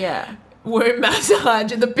 Yeah, yeah. womb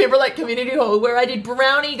massage in the Bibra Lake Community Hall where I did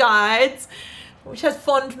brownie guides, which has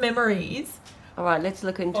fond memories. All right, let's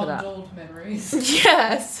look into that. Fondled memories.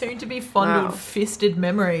 Yeah, soon to be fondled, Wow. fisted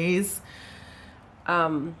memories.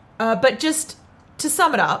 Um, But just to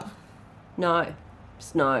sum it up, no,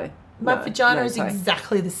 just no. my No, vagina no, is sorry.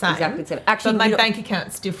 exactly the same. Exactly the same. Actually, but my you know- bank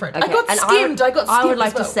account's different. Okay, I got and skimmed. I got skimmed. I would like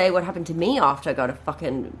as well. to say what happened to me after I got a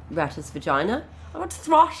fucking rattus vagina. I got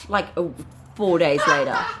thrush like 4 days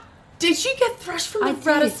later. Did you get thrush from I the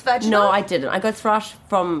rattus did. vagina? No, I didn't. I got thrush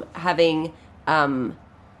from having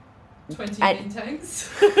 20 I- bean tanks.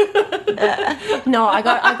 no, I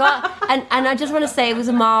got, and I just want to say it was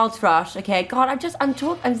a mild thrush. Okay, God, I'm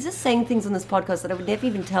just saying things on this podcast that I would never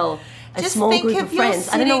even tell a Just small think group if of you're friends.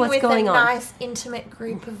 I don't know sitting what's with going a on. nice, intimate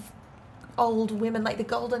group of old women, like the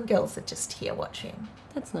Golden Girls, are just here watching.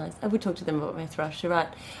 That's nice. I would talk to them about my thrush. You're right.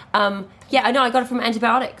 Yeah, I know. I got it from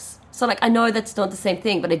antibiotics. So like, I know that's not the same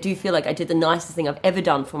thing, but I do feel like I did the nicest thing I've ever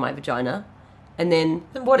done for my vagina. And then,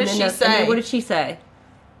 And what did she say? What did she say?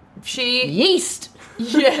 She, Yeast.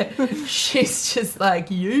 yeah, she's just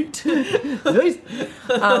like ute.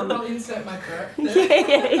 I'll insert my throat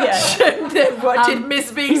there. yeah. Then what did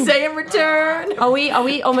Miss B say in return? Are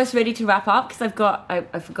we almost ready to wrap up? Because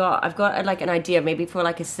I forgot. I've got like an idea maybe for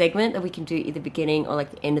like a segment that we can do either beginning or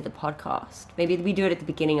like the end of the podcast. Maybe we do it at the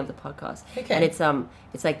beginning of the podcast. Okay. And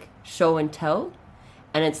it's like show and tell.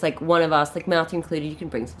 And it's like one of us, like Mouth included, you can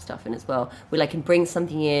bring some stuff in as well. We like can bring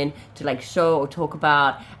something in to like show or talk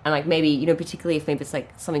about, and like maybe, you know, particularly if maybe it's like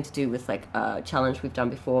something to do with like a challenge we've done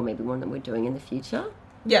before, maybe one that we're doing in the future.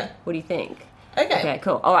 Yeah. What do you think? Okay. Okay,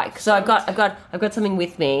 cool. All right. So I've got something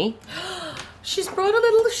with me. She's brought a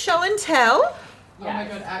little show and tell. Oh my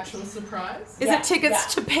god, actual surprise. Is it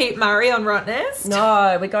tickets to Pete Murray on Rottnest?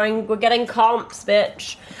 No, we're getting comps,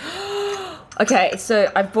 bitch. Okay,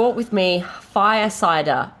 so I brought with me Fire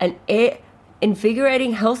Cider, an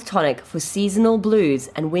invigorating health tonic for seasonal blues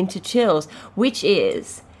and winter chills, which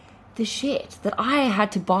is the shit that I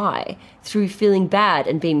had to buy through feeling bad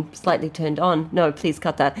and being slightly turned on. No, please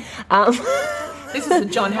cut that. This is a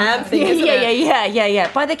John Hamm thing, isn't it?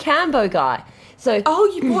 Yeah. By the Cambo guy. So Oh,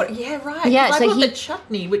 you bought... Yeah, right. Yeah, 'Cause so I bought he- the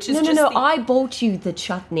chutney, which is no, just the... I bought you the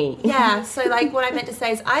chutney. Yeah, so like what I meant to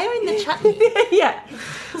say is I own the chutney. Yeah.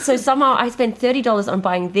 So somehow I spent $30 on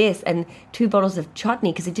buying this and 2 bottles of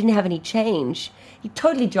chutney because it didn't have any change. He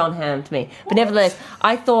totally John Hammed me. But nevertheless,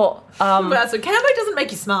 I thought... Well, so Cambo doesn't make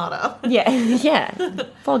you smarter. yeah.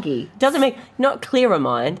 Foggy. Doesn't make... Not clearer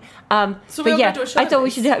mind. So but we're yeah, gonna do a shot I of thought we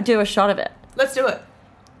this. should do a shot of it. Let's do it.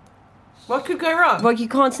 What could go wrong? Well, you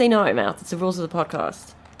can't say no, Mouth. It's the rules of the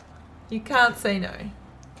podcast. You can't say no.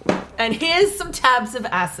 And here's some tabs of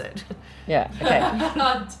acid. Yeah, okay.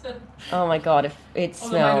 God. Oh my god, if it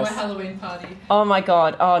On the way to smells... a Halloween party. Oh my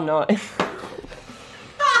god, oh no.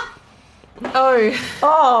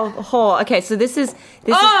 Oh. Okay, so this is...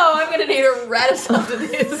 I'm going to need a radish after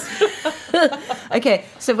this. Okay,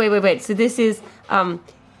 so wait. So this is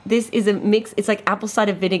a mix. It's like apple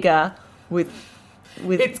cider vinegar with.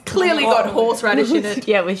 It's clearly got horseradish in it.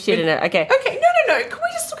 Yeah, with shit in it. Okay. Okay, no. Can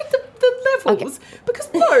we just look at the levels? Because,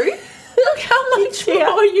 look how much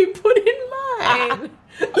more you put in mine.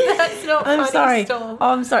 That's not I'm funny, sorry. Storm.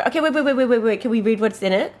 Oh, I'm sorry. Okay, wait. Can we read what's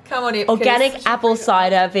in it? Come on, Organic Ipkiss. apple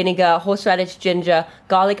cider vinegar, horseradish, ginger,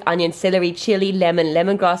 garlic, onion, celery, chili, lemon,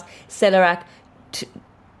 lemongrass, celeriac,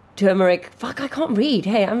 turmeric. Fuck, I can't read.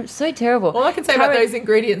 Hey, I'm so terrible. All I can say about those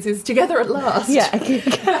ingredients is together at last. Yeah.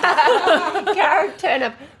 Carrot,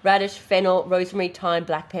 turnip, radish, fennel, rosemary, thyme,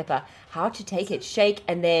 black pepper. How to take it? Shake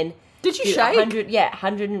and then. Did you do shake?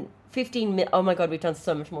 115 mil. Oh my god, we've done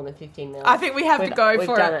so much more than 15 mil. I think we have to go we've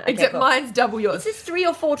for done it. Okay, Except cool. mine's double yours. This is 3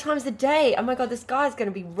 or 4 times a day. Oh my god, this guy's going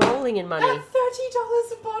to be rolling in money. $30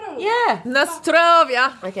 a bottle. Yeah.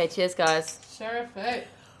 Nostrovia. Okay, cheers, guys. Sheriff, hey.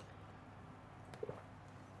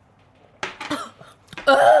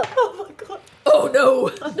 Oh my god. Oh no.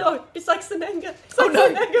 Oh no, it's like Senenga. Oh no.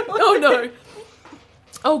 Oh no.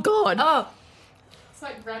 Oh god. Oh. It's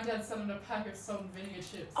like Granddad selling a pack of salt and vinegar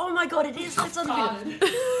chips. Oh my god, it is. It's on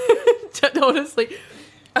the Honestly.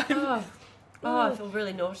 Oh, I feel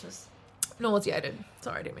really nauseous. Nauseated.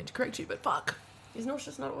 Sorry, I didn't mean to correct you, but fuck. Is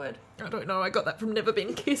nauseous not a word? I don't know. I got that from Never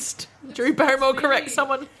Been Kissed. Drew Barrymore correct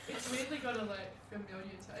someone. It's weirdly got a like familiar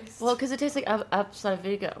taste. Well, because it tastes like apple cider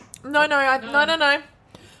vinegar. No. No,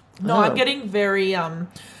 Oh. I'm getting very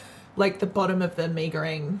like the bottom of the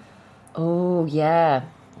meagering. Oh, yeah.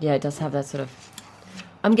 Yeah, it does have that sort of...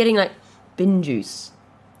 I'm getting like bin juice.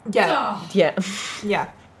 Yeah. Yeah.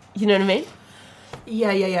 Yeah. You know what I mean?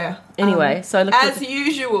 Yeah. Anyway, so I looked as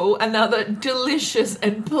usual, another delicious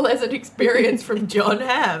and pleasant experience from John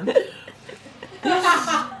Hamm.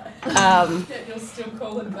 Yet you're still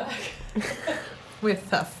calling back.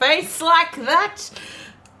 With a face like that,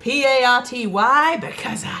 P-A-R-T-Y,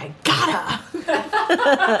 because I gotta.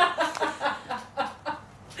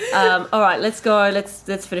 all right, let's go. Let's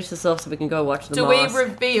finish this off so we can go watch the Do Mask. we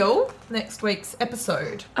reveal next week's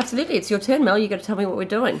episode? Absolutely, it's your turn, Mel. You got to tell me what we're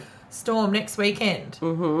doing. Storm, next weekend,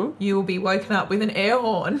 you will be woken up with an air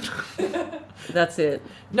horn. That's it.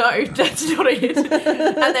 No, that's not it.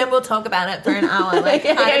 And then we'll talk about it for an hour. Like,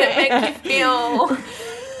 how did it make you feel?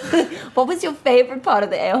 What was your favourite part of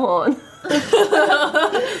the air horn?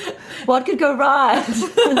 What could go right?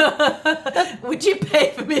 Would you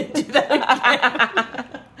pay for me to do that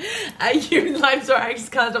again? I'm sorry, I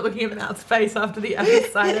just can't stop looking at Mouth's face after the apple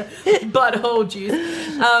cider butthole juice.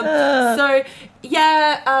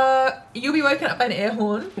 You'll be woken up by an air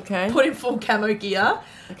horn. Okay. Put in full camo gear.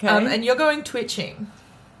 Okay. And you're going twitching.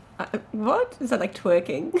 What? Is that like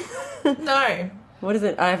twerking? No, What is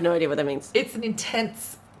it? I have no idea what that means. it's an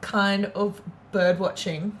intense kind of bird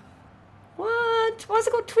watching. What? Why is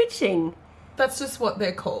it called twitching? That's just what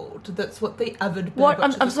they're called. That's what the avid bird What?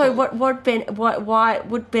 watchers I'm are sorry. called.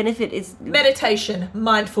 What benefit is? Meditation,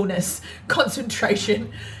 mindfulness,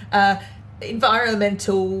 concentration,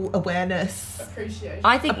 environmental awareness. Appreciation.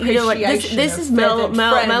 I think you know what this Appreciation is of Mel. feathered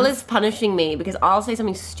Mel friends. is punishing me because I'll say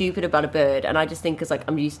something stupid about a bird, and I just think because like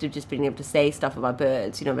I'm used to just being able to say stuff about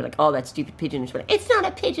birds, you know, be like, oh, that stupid pigeon. She's like, it's not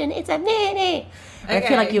a pigeon, it's a minnie. I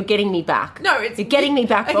feel like you're getting me back. No, you're getting me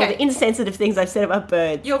back for all okay. the insensitive things I've said about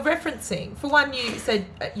birds. You're referencing, for one, you said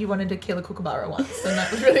you wanted to kill a kookaburra once, and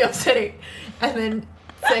that was really upsetting. And then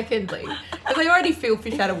Secondly, because they already feel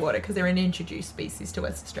fish out of water because they're an introduced species to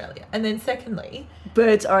West Australia. And then secondly,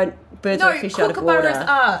 Birds are fish out of water. kookaburras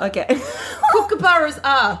are. Okay. Kookaburras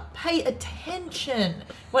are. Pay attention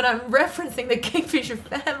when I'm referencing the kingfisher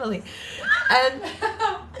family. And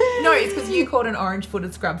no, it's because you called an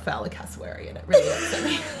orange-footed scrub-fowl a cassowary, and it really upset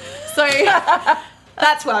me. So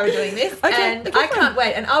that's why we're doing this. Okay, And okay, I can't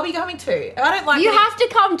wait. And I'll be coming too. I don't like You it. have to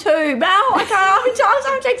come too, Mel. I can't. How many times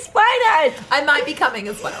I have to explain it? I might be coming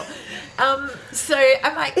as well. So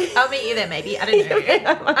I'll meet you there maybe. I don't know.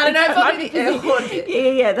 I don't know if I'll be air horn.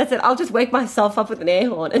 Yeah, that's it. I'll just wake myself up with an air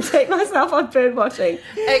horn and take myself on bird watching.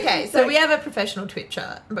 Okay, so we have a professional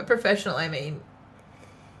Twitcher. But professional, I mean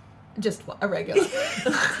just a regular.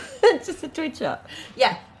 Just a twitcher.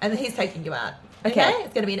 Yeah, and he's taking you out. Okay.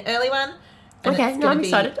 It's going to be an early one. and Okay, it's no, gonna I'm be-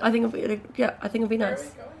 excited. I think it'll be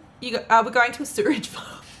nice. We're going to a sewage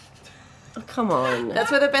farm. Oh, come on. That's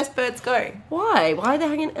where the best birds go. Why? Why are they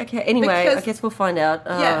hanging? Okay, anyway, Because- I guess we'll find out.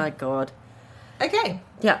 Oh, Yeah. my God. Okay.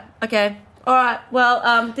 Yeah, okay. All right, well,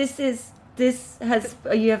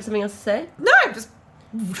 you have something else to say? No, I'm just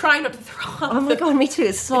trying not to throw up. Oh, my God, me too.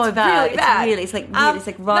 It's so It's bad. really bad. It's like right No, at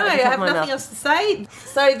the top I of have my nothing mouth. else to say.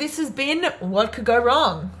 So this has been What Could Go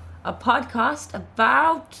Wrong? A podcast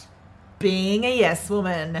about... Being a yes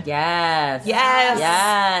woman. Yes. Yes. Yes.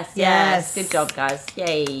 Yes. Yes. Good job, guys.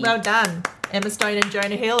 Yay. Well done. Emma Stone and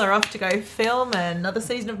Jonah Hill are off to go film another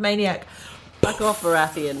season of Maniac. Fuck off,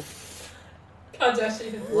 Baratheon.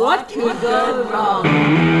 Kardashian. What could go wrong?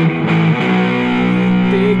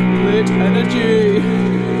 Big clit energy.